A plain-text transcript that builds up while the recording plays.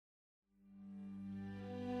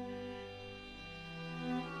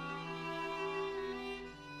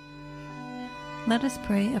Let us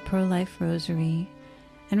pray a pro-life rosary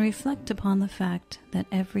and reflect upon the fact that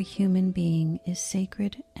every human being is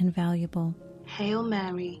sacred and valuable. Hail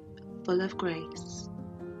Mary, full of grace.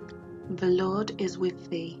 The Lord is with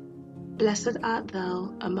thee. Blessed art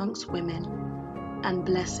thou amongst women, and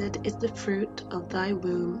blessed is the fruit of thy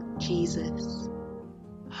womb, Jesus.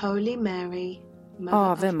 Holy Mary,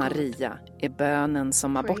 Ave Maria är bönen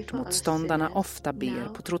som abortmotståndarna ofta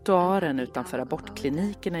ber på trottoaren utanför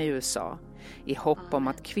abortklinikerna i USA i hopp om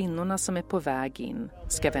att kvinnorna som är på väg in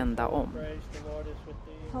ska vända om.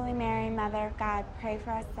 Holy Mary, Mother of God, pray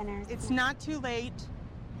for us sinners. It's not too late.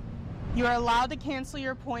 You are allowed to cancel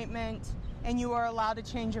your appointment and you are allowed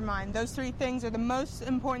to change your mind. Those three things are the most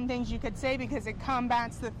important things you could say because it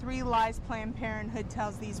combats the three lies Planned Parenthood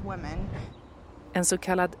tells these women. En så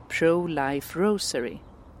kallad pro-life rosary,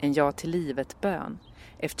 en ja till livet-bön,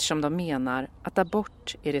 eftersom de menar att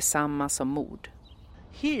abort är detsamma som mord.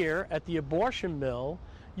 Here at the abortion mill,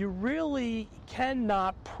 you really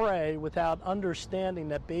cannot pray without understanding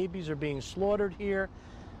that babies are being slaughtered here,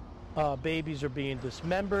 babies are being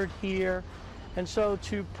dismembered here. And so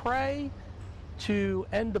to pray to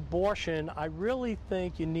end abortion, I really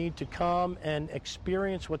think you need to come and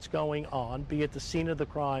experience what's going on, be at the scene of the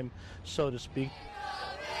crime, so to speak.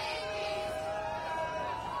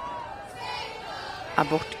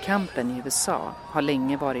 Abortkampen i USA har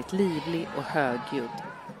länge varit livlig och högljudd.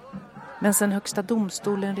 Men sedan Högsta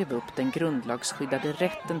domstolen rev upp den grundlagsskyddade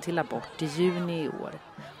rätten till abort i juni i år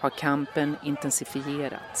har kampen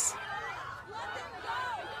intensifierats.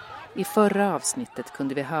 I förra avsnittet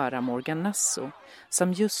kunde vi höra Morgan Nasso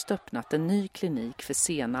som just öppnat en ny klinik för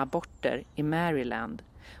sena aborter i Maryland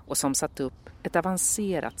och som satt upp ett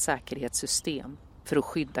avancerat säkerhetssystem för att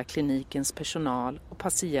skydda klinikens personal och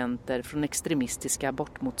patienter från extremistiska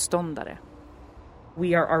abortmotståndare.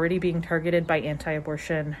 We are already being targeted by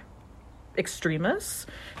anti-abortion extremists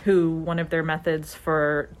who one of their methods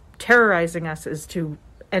for terrorizing us is to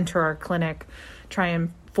enter our clinic, try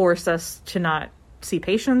and force us to not see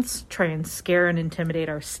patients, try and scare and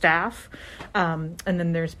intimidate our staff. And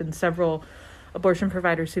then there's been several abortion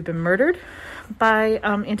providers who've been murdered by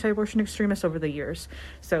anti-abortion extremists over the years.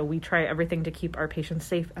 So we try everything to keep our patients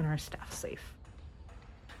safe and our staff safe.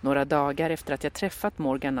 Några dagar efter att jag träffat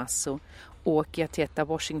Morgan Nasso åker jag till ett av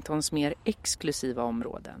Washingtons mer exklusiva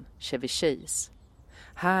områden, Chevy Chase.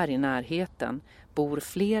 Här i närheten bor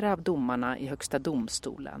flera av domarna i Högsta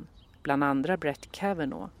domstolen, bland andra Brett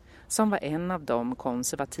Kavanaugh, som var en av de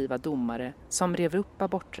konservativa domare som rev upp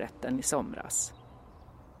aborträtten i somras.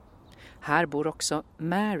 Här bor också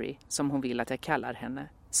Mary, som hon vill att jag kallar henne,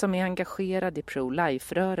 som är engagerad i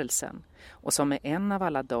pro-life-rörelsen och som är en av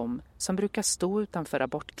alla dem som brukar stå utanför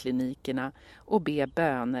abortklinikerna och be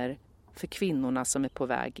böner för kvinnorna som är på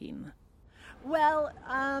väg in. Well,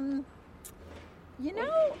 you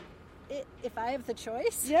know, if I have the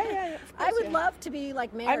choice, I would love to be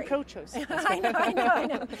like Mary. I'm pro-choice. I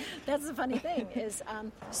know. That's the funny thing is,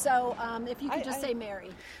 if you could just say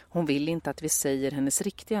Mary. Hon vill inte att vi säger hennes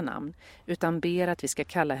riktiga namn utan ber att vi ska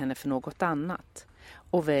kalla henne för något annat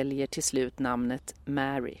och väljer till slut namnet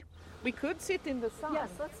Mary. We could sit in the sun. Yes,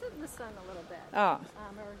 let's sit in the sun a little bit. Ah. Or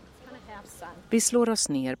kind of half sun. Vi slår oss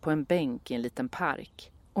ner på en bänk i en liten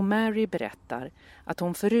park och Mary berättar att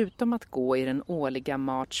hon förutom att gå i den årliga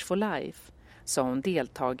March for Life så har hon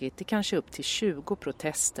deltagit i kanske upp till 20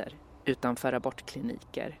 protester utanför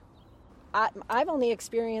abortkliniker. I've only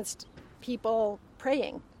experienced people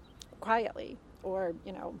praying quietly or,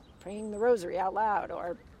 praying the rosary out loud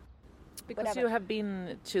or Because whatever. you have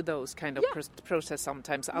been to those kind of process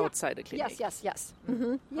sometimes outside the clinic. Yes.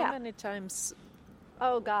 Mm-hmm. How many times?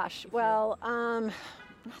 Oh gosh. Well, not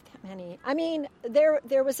that many. I mean,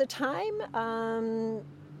 there was a time,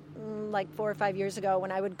 like 4 or 5 years ago,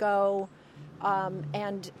 when I would go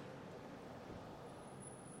and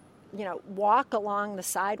walk along the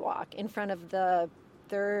sidewalk in front of the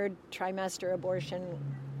third trimester abortion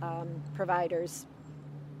provider's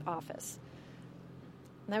office.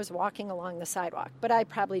 And I was walking along the sidewalk, but I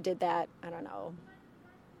probably did that,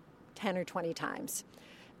 10 or 20 times.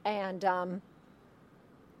 And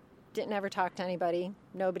didn't ever talk to anybody.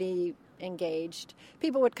 Nobody engaged.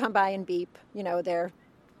 People would come by and beep, their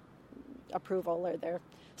approval or their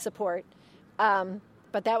support.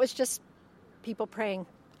 But that was just people praying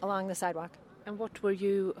along the sidewalk. And what were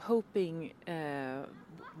you hoping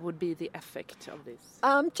would be the effect of this?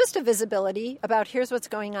 Just a visibility about here's what's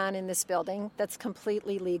going on in this building that's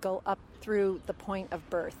completely legal up through the point of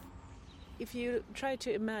birth. If you try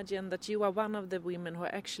to imagine that you are one of the women who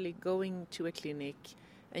are actually going to a clinic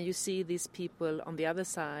and you see these people on the other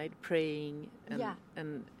side praying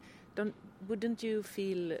and Wouldn't you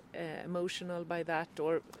feel emotional by that,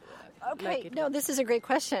 or? Okay, no, this is a great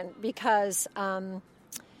question because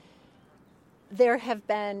there have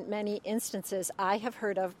been many instances I have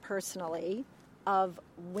heard of personally of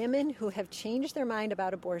women who have changed their mind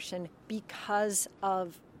about abortion because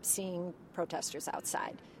of seeing protesters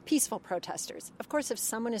outside, peaceful protesters. Of course, if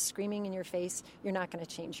someone is screaming in your face, you're not going to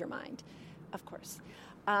change your mind, of course.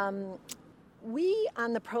 We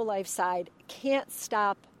on the pro-life side can't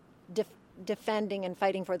stop defending and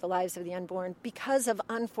fighting for the lives of the unborn because of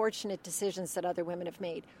unfortunate decisions that other women have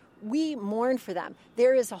made. We mourn for them.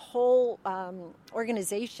 There is a whole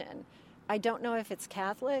organization, I don't know if it's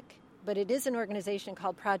Catholic, but it is an organization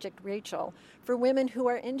called Project Rachel for women who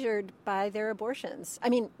are injured by their abortions. I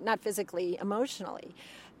mean, not physically, emotionally.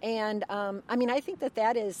 And I think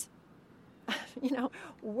that is,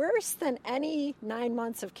 worse than any 9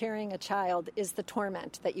 months of carrying a child is the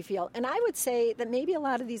torment that you feel. And I would say that maybe a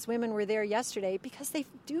lot of these women were there yesterday because they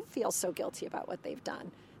do feel so guilty about what they've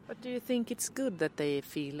done. But do you think it's good that they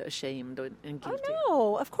feel ashamed and guilty? Oh,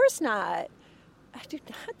 no, of course not. I do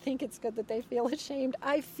not think it's good that they feel ashamed.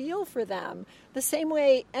 I feel for them. The same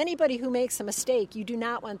way anybody who makes a mistake, you do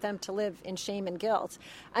not want them to live in shame and guilt.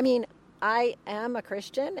 I mean, I am a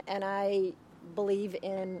Christian and I believe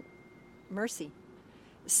in mercy.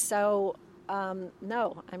 So,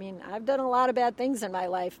 no, I mean, I've done a lot of bad things in my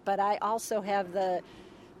life, but I also have the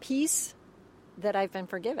peace that I've been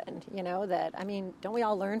forgiven, don't we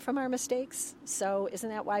all learn from our mistakes? So isn't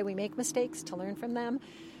that why we make mistakes, to learn from them?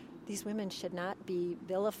 These women should not be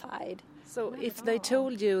vilified. So if they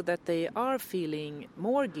told you that they are feeling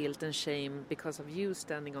more guilt and shame because of you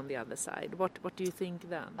standing on the other side, what do you think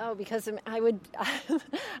then? Oh, because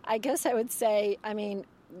I guess I would say,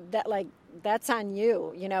 that's on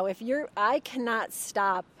you. I cannot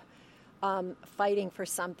stop fighting for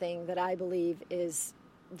something that I believe is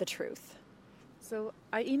the truth. So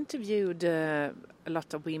I interviewed a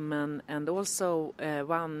lot of women and also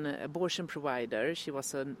one abortion provider. She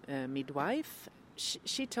was a midwife.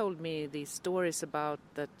 She told me these stories about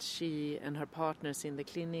that she and her partners in the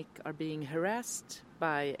clinic are being harassed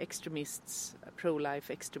by extremists,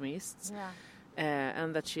 pro-life extremists,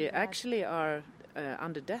 and that she actually are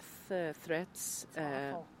under death threats.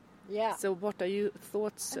 Yeah. So what are your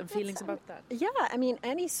thoughts and feelings about that? Yeah,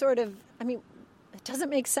 it doesn't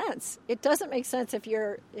make sense. It doesn't make sense if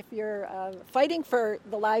you're fighting for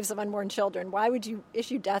the lives of unborn children. Why would you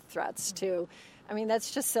issue death threats to?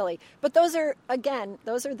 That's just silly. But those are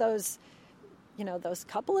those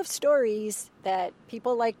couple of stories that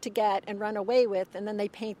people like to get and run away with, and then they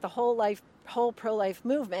paint the whole pro-life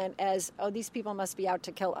movement as, oh, these people must be out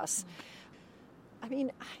to kill us.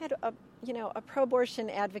 I had a pro-abortion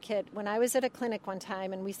advocate when I was at a clinic one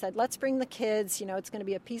time, and we said, let's bring the kids, it's going to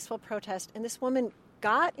be a peaceful protest. And this woman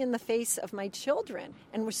got in the face of my children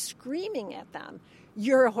and was screaming at them,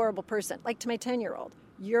 you're a horrible person, like to my 10-year-old,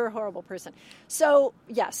 you're a horrible person. So,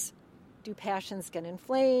 yes, do passions get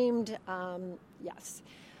inflamed? Yes.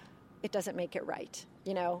 It doesn't make it right,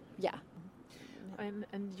 yeah.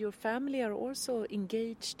 And your family are also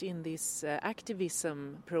engaged in this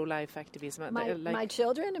activism, pro-life activism? My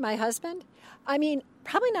children and my husband?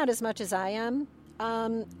 Probably not as much as I am.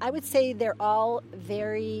 I would say they're all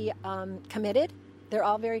very committed. They're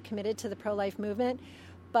all very committed to the pro-life movement,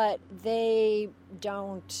 but they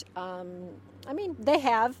don't, they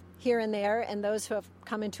have here and there, and those who have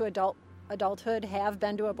come into adulthood have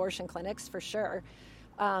been to abortion clinics for sure.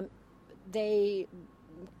 They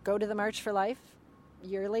go to the March for Life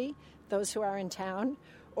yearly, those who are in town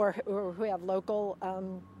or who have local.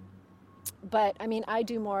 But I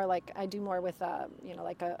do more with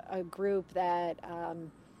a group that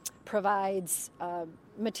provides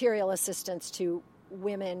material assistance to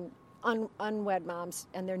women, unwed moms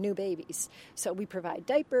and their new babies. So we provide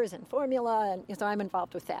diapers and formula, and so I'm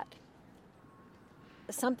involved with that.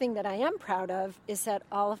 Something that I am proud of is that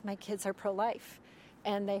all of my kids are pro-life,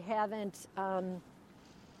 and they haven't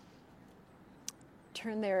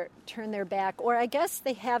turn their back, or I guess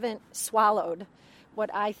they haven't swallowed what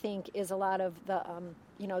I think is a lot of the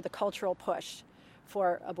the cultural push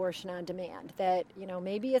for abortion on demand. That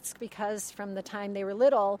maybe it's because from the time they were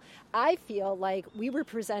little, I feel like we were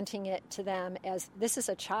presenting it to them as this is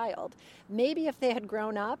a child. Maybe if they had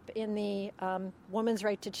grown up in the woman's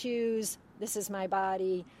right to choose, this is my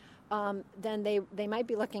body, then they might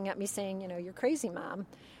be looking at me saying, you're crazy, Mom.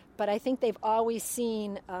 But I think they've always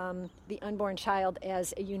seen the unborn child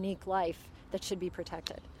as a unique life that should be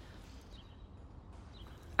protected.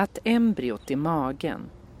 Att embryot i magen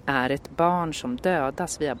är ett barn som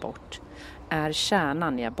dödas vid abort är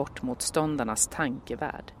kärnan i abortmotståndarnas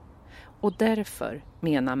tankevärld. Och därför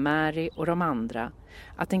menar Mary och de andra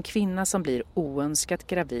att en kvinna som blir oönskat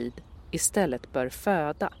gravid istället bör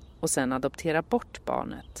föda och sen adoptera bort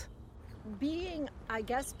barnet. Being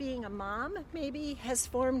a mom maybe has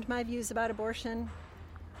formed my views about abortion.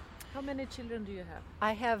 How many children do you have?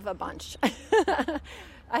 I have a bunch.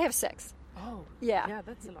 I have 6. Oh, yeah,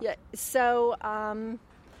 that's a lot. Yeah, so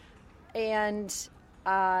and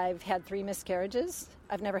I've had 3 miscarriages.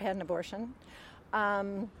 I've never had an abortion.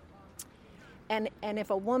 And if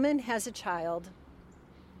a woman has a child,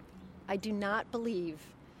 I do not believe,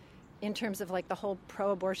 in terms of like the whole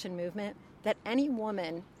pro-abortion movement, that any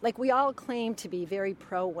woman, like we all claim to be very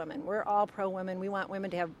pro-women. We're all pro-women. We want women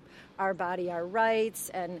to have our body, our rights,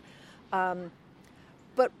 and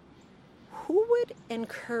but who would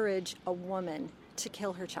encourage a woman to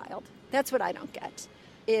kill her child? That's what I don't get,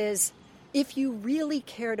 is if you really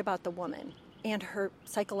cared about the woman and her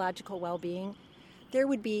psychological well-being, there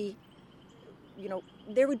would be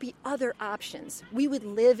other options. We would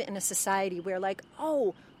live in a society where like,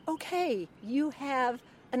 oh, okay, you have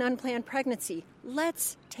an unplanned pregnancy.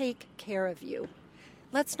 Let's take care of you.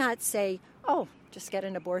 Let's not say, oh, just get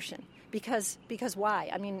an abortion. Because why?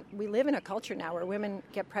 I mean, we live in a culture now where women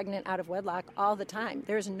get pregnant out of wedlock all the time.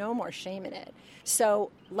 There's no more shame in it.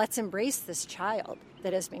 So let's embrace this child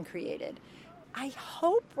that has been created. I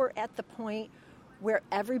hope we're at the point where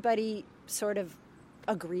everybody sort of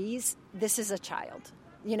agrees this is a child,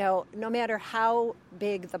 no matter how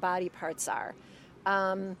big the body parts are.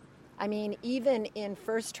 I mean, even in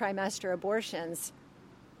first trimester abortions,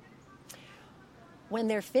 when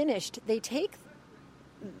they're finished, they take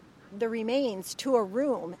the remains to a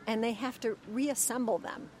room and they have to reassemble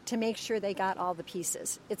them to make sure they got all the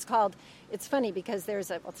pieces. It's funny because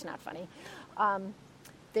it's not funny.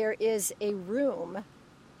 There is a room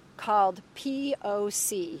called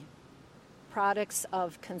POC, Products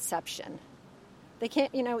of Conception. They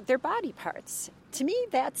can't, they're body parts. To me,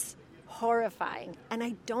 that's horrifying. And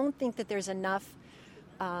I don't think that there's enough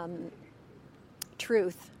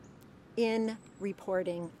truth in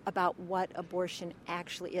reporting about what abortion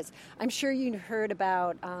actually is. I'm sure you heard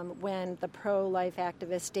about when the pro-life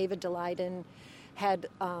activist David Daleiden had,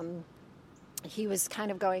 he was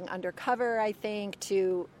kind of going undercover, I think,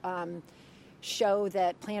 to show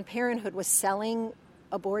that Planned Parenthood was selling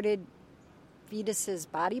aborted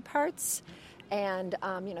fetuses' body parts. And,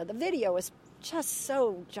 the video was just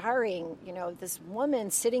so jarring. This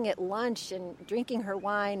woman sitting at lunch and drinking her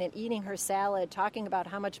wine and eating her salad, talking about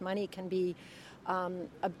how much money can be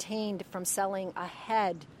obtained from selling a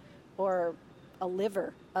head or a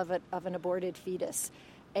liver of an aborted fetus.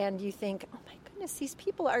 And you think, oh my goodness, these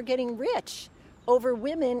people are getting rich over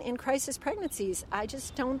women in crisis pregnancies. I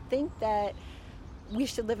just don't think that we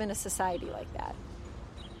should live in a society like that.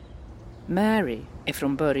 Mary är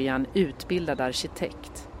från början utbildad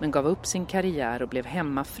arkitekt men gav upp sin karriär och blev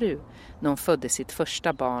hemmafru när hon födde sitt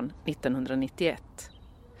första barn 1991.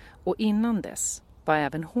 Och innan dess var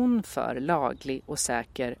även hon för laglig och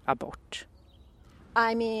säker abort.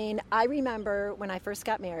 I mean, I remember when I first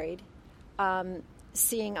got married,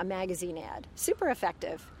 seeing a magazine ad, super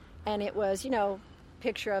effective. And it was,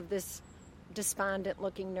 picture of this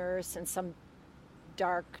despondent-looking nurse in some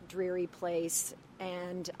dark, dreary place,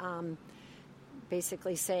 and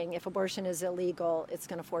basically saying if abortion is illegal, it's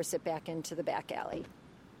going to force it back into the back alley.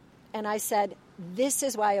 And I said, this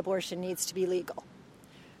is why abortion needs to be legal,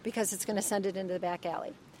 because it's going to send it into the back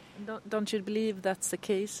alley. Don't you believe that's the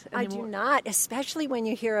case anymore? I do not, especially when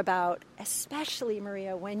you hear about,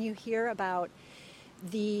 Maria, when you hear about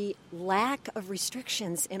the lack of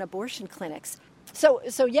restrictions in abortion clinics.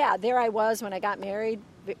 So yeah, there I was when I got married,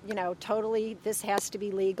 totally this has to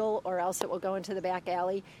be legal or else it will go into the back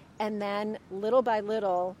alley. And then little by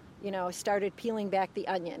little, started peeling back the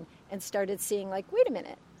onion and started seeing like, wait a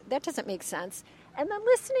minute, that doesn't make sense. And then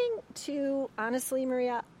listening to, honestly,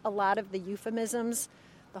 Maria, a lot of the euphemisms,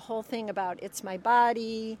 the whole thing about it's my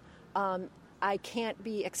body, I can't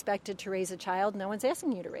be expected to raise a child. No one's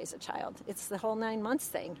asking you to raise a child. It's the whole 9 months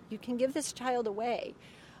thing. You can give this child away.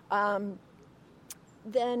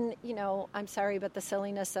 Then, I'm sorry, but the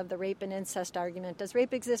silliness of the rape and incest argument. Does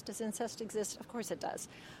rape exist? Does incest exist? Of course it does.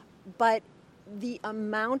 But the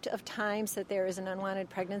amount of times that there is an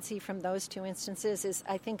unwanted pregnancy from those two instances is,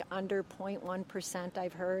 I think, under 0.1%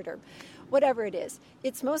 I've heard, or whatever it is.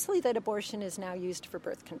 It's mostly that abortion is now used for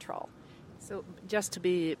birth control. So just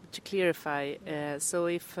to clarify, so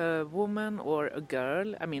if a woman or a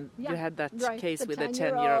girl, you had that case with a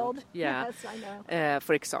 10-year-old. Yeah. Yes, I know.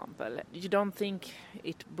 For example, you don't think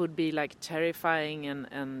it would be like terrifying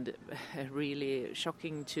and really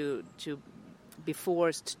shocking to be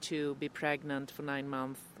forced to be pregnant for 9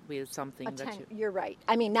 months with something You're right.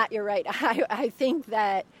 I mean, not you're right. I think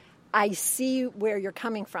that I see where you're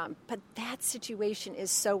coming from, but that situation is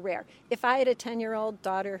so rare. If I had a 10-year-old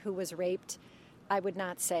daughter who was raped, I would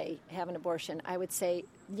not say have an abortion. I would say,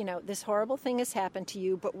 this horrible thing has happened to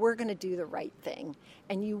you, but we're going to do the right thing.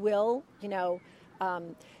 And you will,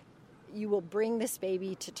 you will bring this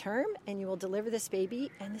baby to term and you will deliver this baby,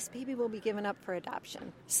 and this baby will be given up for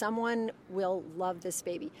adoption. Someone will love this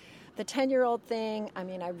baby. The 10-year-old thing, I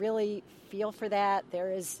mean, I really feel for that.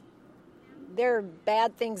 There are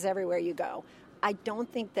bad things everywhere you go. I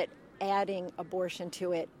don't think that adding abortion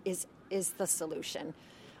to it is the solution.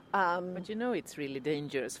 But it's really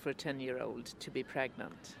dangerous for a 10-year-old to be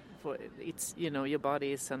pregnant. It's your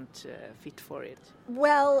body isn't fit for it.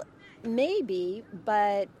 Well, maybe,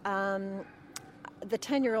 but the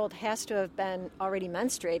 10-year-old has to have been already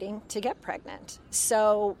menstruating to get pregnant.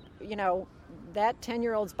 So, that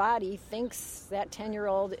 10-year-old's body thinks that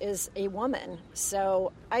 10-year-old is a woman.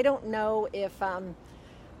 So I don't know if,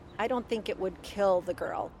 I don't think it would kill the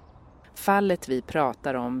girl. Fallet vi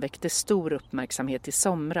pratar om väckte stor uppmärksamhet i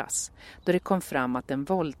somras då det kom fram att en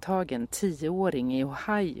våldtagen 10-åring i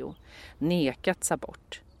Ohio nekats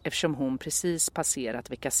abort eftersom hon precis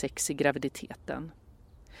passerat vecka 6 i graviditeten.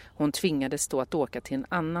 Hon tvingades då att åka till en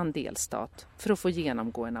annan delstat för att få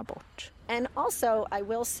genomgå en abort. And also, I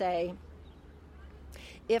will say,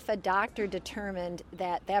 if a doctor determined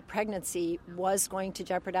that pregnancy was going to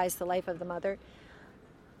jeopardize the life of the mother,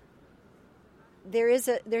 there's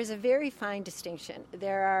a very fine distinction.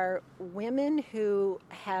 There are women who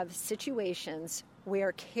have situations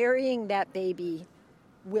where carrying that baby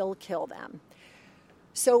will kill them.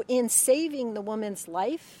 So in saving the woman's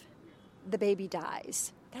life, the baby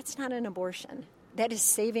dies. That's not an abortion. That is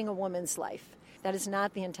saving a woman's life. That is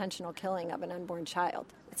not the intentional killing of an unborn child.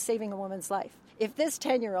 It's saving a woman's life. If this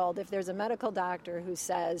 10-year-old, if there's a medical doctor who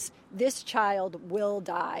says this child will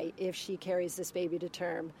die if she carries this baby to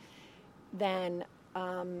term, then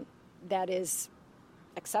that is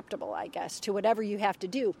acceptable, I guess, to whatever you have to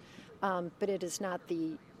do. But it is not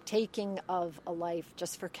the taking of a life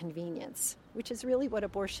just for convenience, which is really what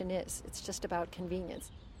abortion is. It's just about convenience.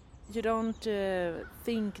 You don't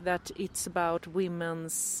think that it's about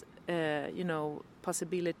women's,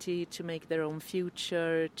 possibility to make their own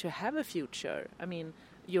future, to have a future? I mean,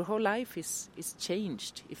 your whole life is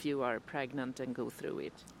changed if you are pregnant and go through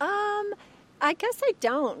it. I guess I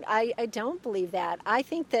don't. I don't believe that. I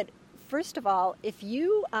think that, first of all, if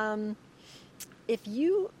you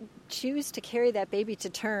choose to carry that baby to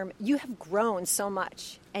term, you have grown so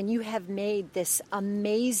much, and you have made this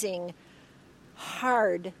amazing,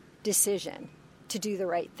 hard decision to do the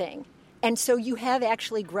right thing. And so you have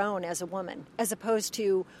actually grown as a woman, as opposed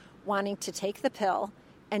to wanting to take the pill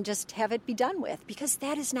and just have it be done with, because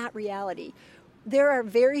that is not reality. There are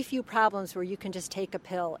very few problems where you can just take a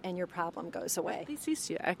pill and your problem goes away. This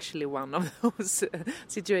is actually one of those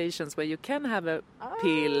situations where you can have a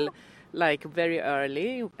pill like very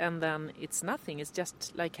early and then it's nothing. It's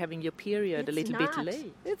just like having your period a little bit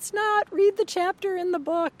late. It's not. Read the chapter in the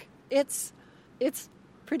book. It's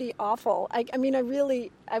pretty awful. I mean,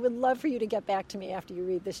 I would love for you to get back to me after you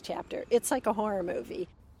read this chapter. It's like a horror movie.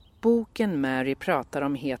 Boken Mary pratar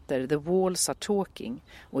om heter The Walls Are Talking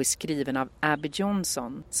och är skriven av Abby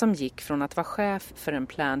Johnson som gick från att vara chef för en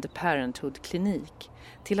Planned Parenthood-klinik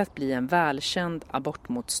till att bli en välkänd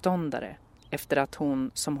abortmotståndare efter att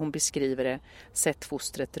hon, som hon beskriver det, sett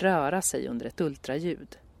fostret röra sig under ett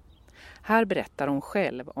ultraljud. Här berättar hon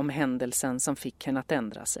själv om händelsen som fick henne att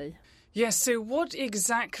ändra sig. Yes, so what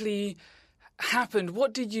exactly happened?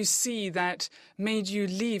 What did you see that made you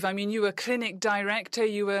leave? I mean, you were clinic director,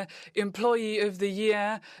 you were employee of the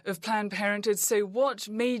year of Planned Parenthood. So what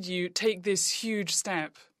made you take this huge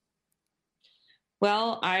step?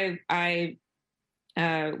 Well, I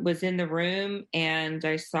was in the room and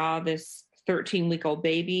I saw this 13-week-old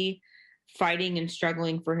baby fighting and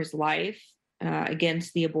struggling for his life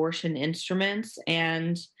against the abortion instruments.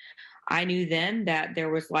 And I knew then that there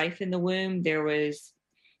was life in the womb. There was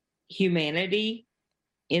humanity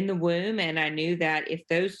in the womb. And I knew that if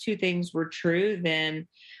those two things were true, then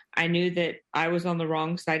I knew that I was on the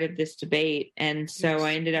wrong side of this debate. And so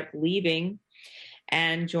I ended up leaving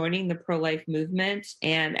and joining the pro-life movement.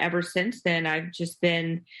 And ever since then, I've just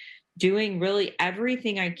been doing really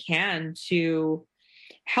everything I can to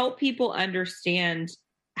help people understand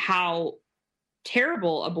how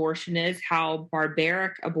terrible abortion is, how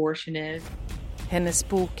barbaric abortion is. Hennes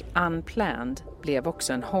bok Unplanned blev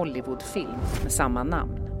också en Hollywoodfilm med samma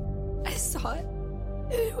namn. I saw it.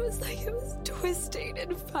 It was like it was twisting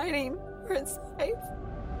and fighting for its life.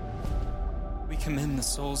 We commend the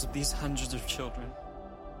souls of these hundreds of children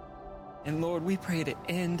And Lord, we pray to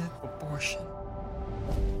end abortion.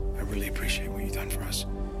 I really appreciate what you've done for us.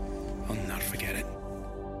 I'll not forget it.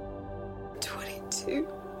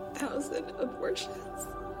 22,000 abortions.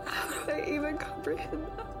 How do I even comprehend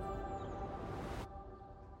that?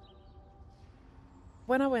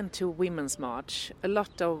 When I went to Women's March, a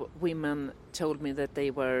lot of women told me that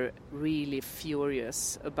they were really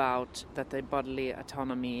furious about that their bodily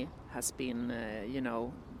autonomy has been,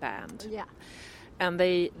 banned. Yeah. And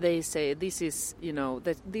they say this is,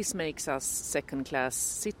 that this makes us second-class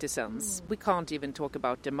citizens. We can't even talk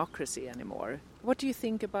about democracy anymore. What do you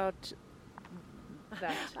think about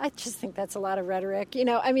that? I just think that's a lot of rhetoric.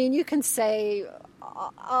 You can say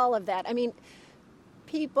all of that.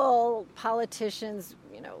 People, politicians,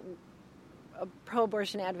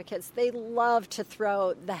 pro-abortion advocates, they love to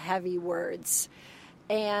throw the heavy words.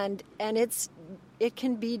 And it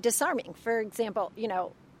can be disarming. For example,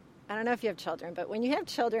 I don't know if you have children, but when you have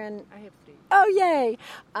children... I have 3. Oh, yay!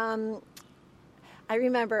 I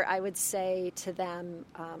remember I would say to them,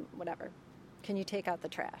 can you take out the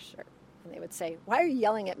trash? And they would say, why are you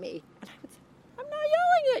yelling at me? And I would say, I'm not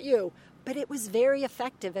yelling at you. But it was very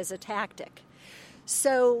effective as a tactic.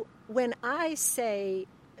 So when I say,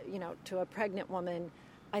 to a pregnant woman,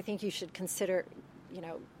 I think you should consider,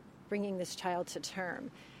 bringing this child to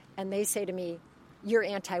term, and they say to me, you're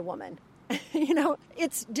anti-woman.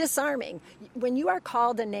 It's disarming. When you are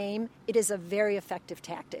called a name, it is a very effective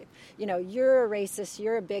tactic. You're a racist,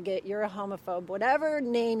 you're a bigot, you're a homophobe, whatever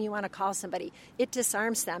name you want to call somebody, it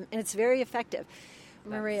disarms them, and it's very effective.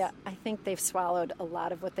 Maria, I think they've swallowed a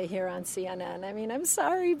lot of what they hear on CNN. I'm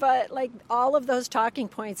sorry, but all of those talking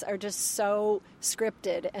points are just so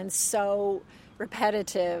scripted and so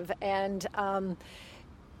repetitive. And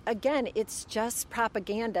again, it's just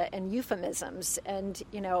propaganda and euphemisms. And,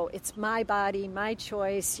 it's my body, my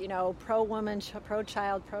choice, pro-woman,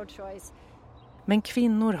 pro-child, pro-choice. Men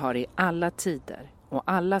kvinnor har i alla tider och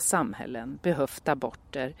alla samhällen behövt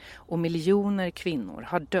aborter, och miljoner kvinnor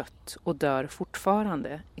har dött och dör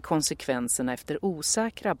fortfarande i konsekvenserna efter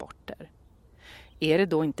osäkra aborter. Är det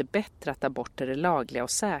då inte bättre att aborter är lagliga och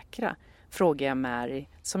säkra? Frågar jag Mary,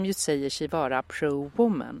 som ju säger sig vara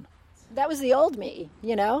pro-woman. That was the old me,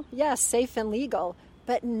 Yes, safe and legal.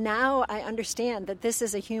 But now I understand that this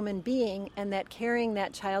is a human being and that carrying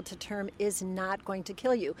that child to term is not going to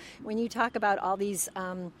kill you. When you talk about all these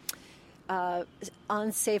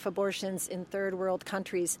unsafe abortions in third world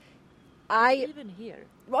countries, even here.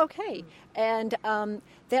 Okay, and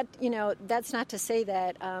that's not to say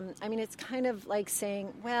that. It's kind of like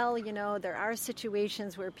saying, well, there are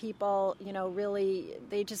situations where people, really,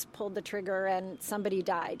 they just pulled the trigger and somebody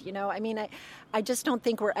died. I just don't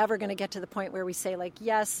think we're ever going to get to the point where we say,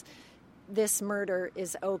 yes, this murder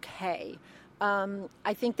is okay.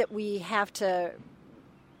 I think that we have to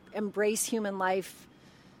embrace human life,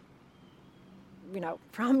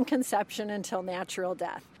 from conception until natural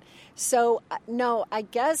death. So, no, I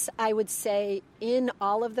guess I would say in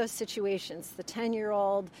all of those situations, the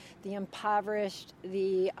 10-year-old, the impoverished,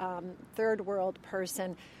 the third world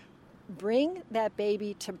person, bring that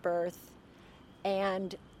baby to birth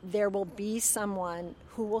and there will be someone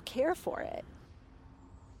who will care for it.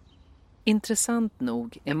 Intressant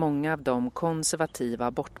nog är många av de konservativa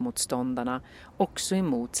abortmotståndarna också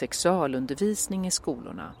emot sexualundervisning i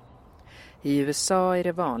skolorna. I USA är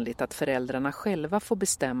det vanligt att föräldrarna själva får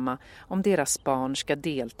bestämma om deras barn ska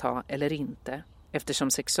delta eller inte,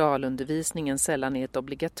 eftersom sexualundervisningen sällan är ett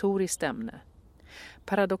obligatoriskt ämne.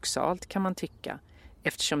 Paradoxalt kan man tycka,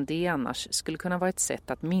 eftersom det annars skulle kunna vara ett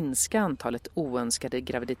sätt att minska antalet oönskade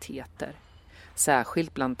graviditeter,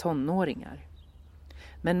 särskilt bland tonåringar.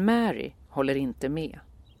 Men Mary håller inte med.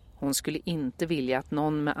 Hon skulle inte vilja att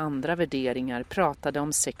någon med andra värderingar pratade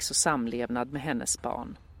om sex och samlevnad med hennes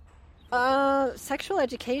barn. Sexual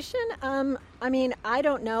education? I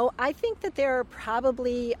don't know. I think that there are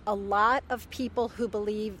probably a lot of people who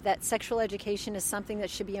believe that sexual education is something that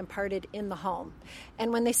should be imparted in the home.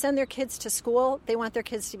 And when they send their kids to school, they want their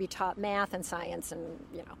kids to be taught math and science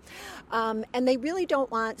and they really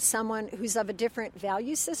don't want someone who's of a different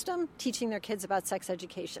value system teaching their kids about sex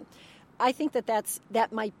education. I think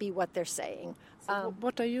that might be what they're saying. So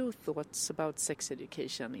what are your thoughts about sex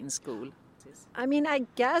education in school? I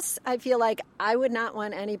guess I feel like I would not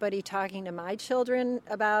want anybody talking to my children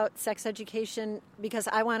about sex education because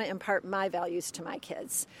I want to impart my values to my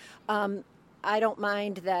kids. I don't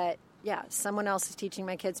mind that, someone else is teaching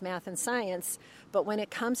my kids math and science, but when it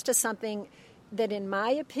comes to something that, in my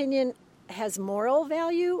opinion, has moral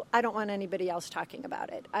value, I don't want anybody else talking about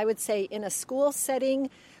it. I would say in a school setting,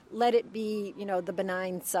 let it be, the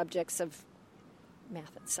benign subjects of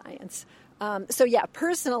math and science. So yeah,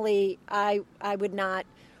 personally, I would not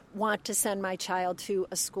want to send my child to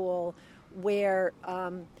a school where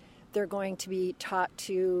they're going to be taught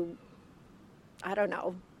to, I don't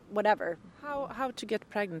know, whatever. How to get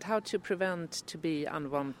pregnant, how to prevent to be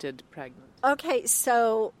unwanted pregnant. Okay,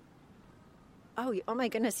 so, oh my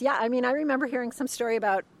goodness, yeah. I mean, I remember hearing some story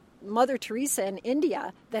about Mother Teresa in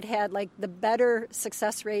India that had like the better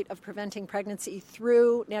success rate of preventing pregnancy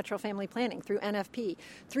through natural family planning, through NFP,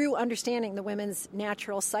 through understanding the women's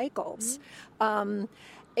natural cycles,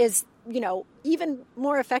 is, even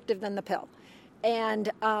more effective than the pill.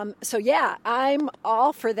 And so, yeah, I'm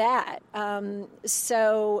all for that.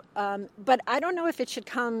 But I don't know if it should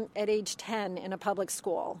come at age 10 in a public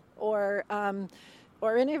school or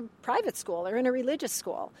in a private school or in a religious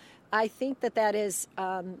school. I think that is,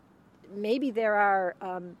 maybe there are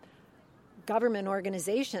government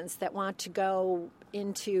organizations that want to go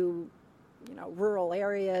into, rural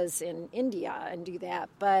areas in India and do that.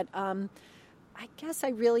 But I guess I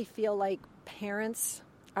really feel like parents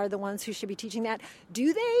are the ones who should be teaching that.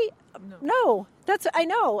 Do they? No. I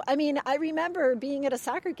know. I mean, I remember being at a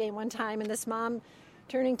soccer game one time and this mom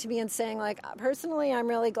turning to me and saying, like, personally, I'm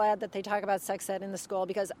really glad that they talk about sex ed in the school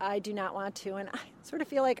because I do not want to. And I sort of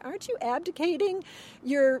feel like, aren't you abdicating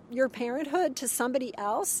your parenthood to somebody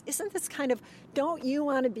else? Isn't this kind of, don't you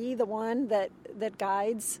want to be the one that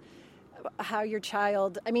guides how your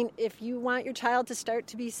child, I mean, if you want your child to start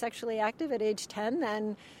to be sexually active at age 10,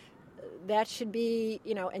 then that should be,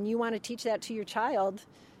 and you want to teach that to your child,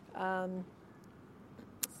 I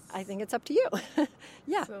think it's up to you.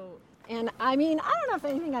 Yeah. And I mean, I don't know if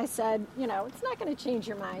anything I said, it's not going to change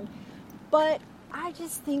your mind. But I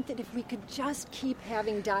just think that if we could just keep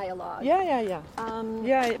having dialogue. Yeah.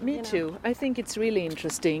 Me too. I think it's really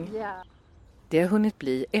interesting. Yeah. Det har hunnit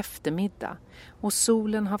bli eftermiddag och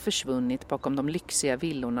solen har försvunnit bakom de lyxiga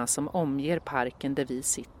villorna som omger parken där vi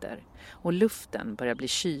sitter. Och luften börjar bli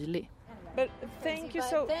kylig. But thank you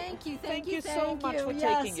so much for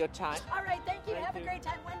taking your time. All right, thank you. Have a great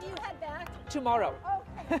time. When do you head back? Tomorrow.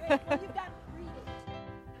 Okay, great. Well, you've got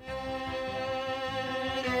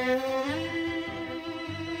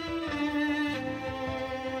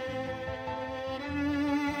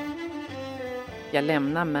Jag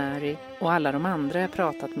lämnar Mary och alla de andra jag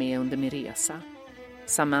pratat med under min resa.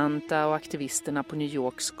 Samantha och aktivisterna på New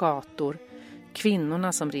Yorks gator.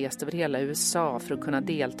 Kvinnorna som rest över hela USA för att kunna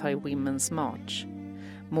delta i Women's March.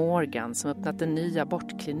 Morgan som öppnat en ny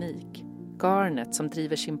abortklinik. Garnet som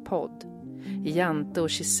driver sin podd. Jante och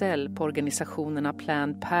Giselle på organisationerna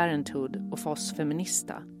Planned Parenthood och Foss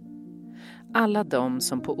Feminista. Alla de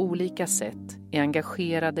som på olika sätt är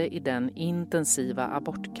engagerade i den intensiva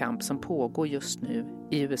abortkamp som pågår just nu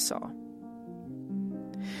i USA.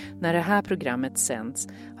 När det här programmet sänds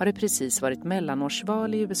har det precis varit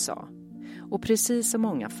mellanårsval i USA. Och precis som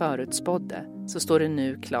många förutspådde så står det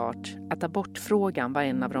nu klart att abortfrågan var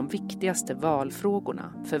en av de viktigaste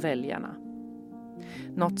valfrågorna för väljarna.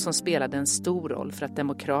 Något som spelade en stor roll för att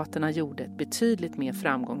demokraterna gjorde ett betydligt mer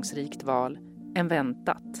framgångsrikt val än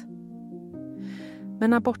väntat.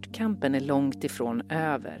 Men abortkampen är långt ifrån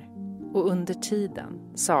över och under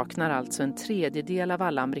tiden saknar alltså 1/3 av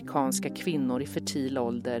alla amerikanska kvinnor i fertil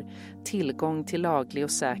ålder tillgång till laglig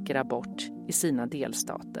och säker abort i sina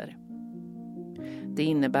delstater. Det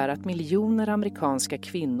innebär att miljoner amerikanska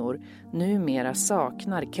kvinnor numera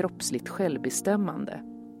saknar kroppsligt självbestämmande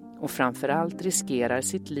och framförallt riskerar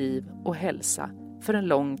sitt liv och hälsa för en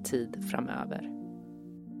lång tid framöver.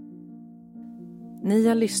 Ni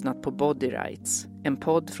har lyssnat på Body Rights, en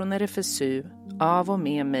podd från RFSU av och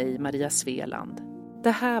med mig, Maria Sveland.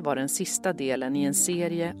 Det här var den sista delen i en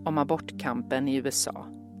serie om abortkampen i USA.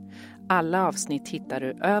 Alla avsnitt hittar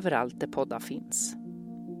du överallt där poddar finns.